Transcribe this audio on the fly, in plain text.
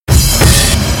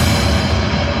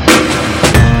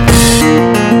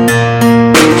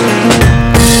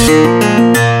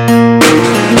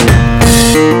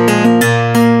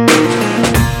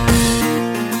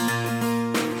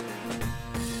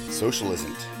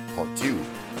Part 2.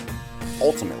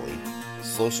 Ultimately,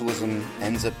 socialism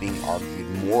ends up being argued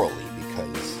morally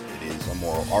because it is a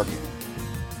moral argument.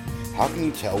 How can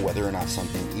you tell whether or not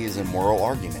something is a moral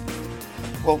argument?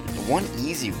 Well, one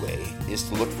easy way is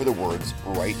to look for the words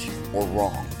right or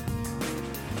wrong.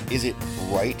 Is it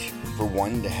right for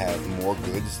one to have more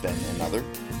goods than another?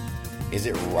 Is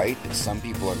it right that some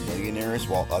people are millionaires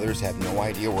while others have no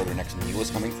idea where their next meal is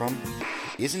coming from?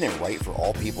 Isn't it right for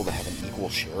all people to have an equal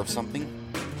share of something?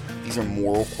 These are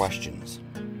moral questions.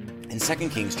 In 2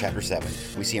 Kings chapter 7,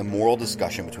 we see a moral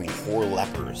discussion between 4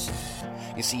 lepers.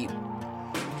 You see,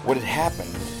 what had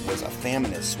happened was a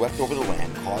famine had swept over the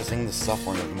land, causing the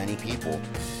suffering of many people.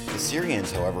 The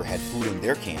Syrians, however, had food in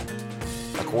their camp.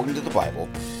 According to the Bible,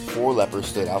 4 lepers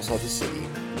stood outside the city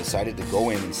and decided to go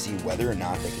in and see whether or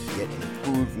not they could get any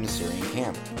food from the Syrian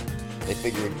camp. They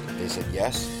figured if they said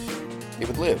yes, they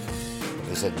would live. If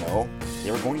they said no,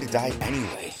 they were going to die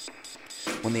anyway.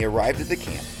 When they arrived at the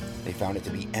camp, they found it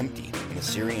to be empty, and the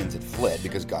Syrians had fled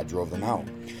because God drove them out.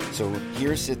 So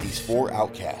here sit these 4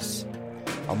 outcasts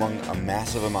among a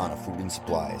massive amount of food and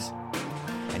supplies.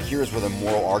 And here's where the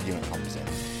moral argument comes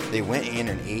in. They went in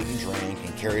and ate and drank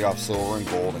and carried off silver and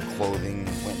gold and clothing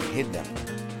and went and hid them.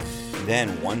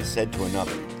 Then one said to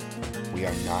another, "We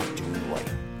are not doing right."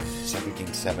 2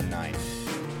 Kings 7:9.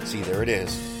 See, there it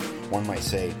is. One might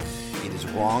say, it is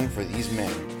wrong for these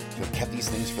men to have kept these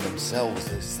things for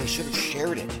themselves. They should have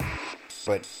shared it.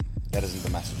 But that isn't the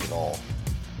message at all.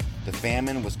 The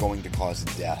famine was going to cause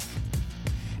death.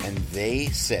 And they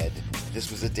said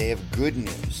this was a day of good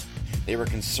news. They were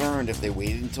concerned if they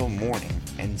waited until morning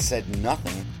and said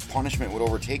nothing, punishment would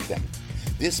overtake them.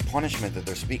 This punishment that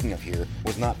they're speaking of here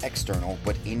was not external,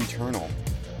 but internal.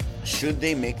 Should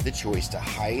they make the choice to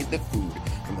hide the food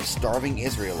from the starving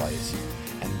Israelites,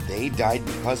 and they died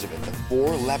because of it, the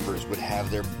 4 lepers would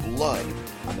have their blood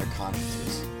on their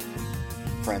consciences.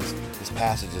 Friends, this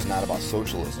passage is not about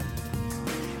socialism.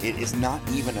 It is not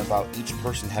even about each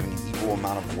person having an equal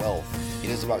amount of wealth. It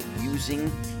is about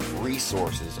using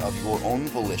resources of your own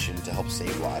volition to help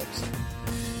save lives.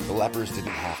 The lepers didn't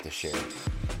have to share.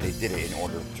 They did it in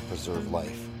order to preserve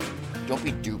life. Don't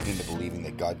be duped into believing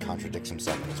that God contradicts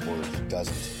himself in his word. He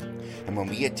doesn't. And when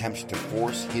we attempt to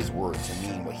force his word to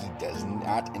mean what he does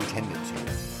not intend it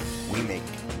to, we make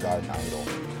God an idol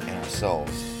and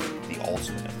ourselves the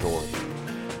ultimate authority.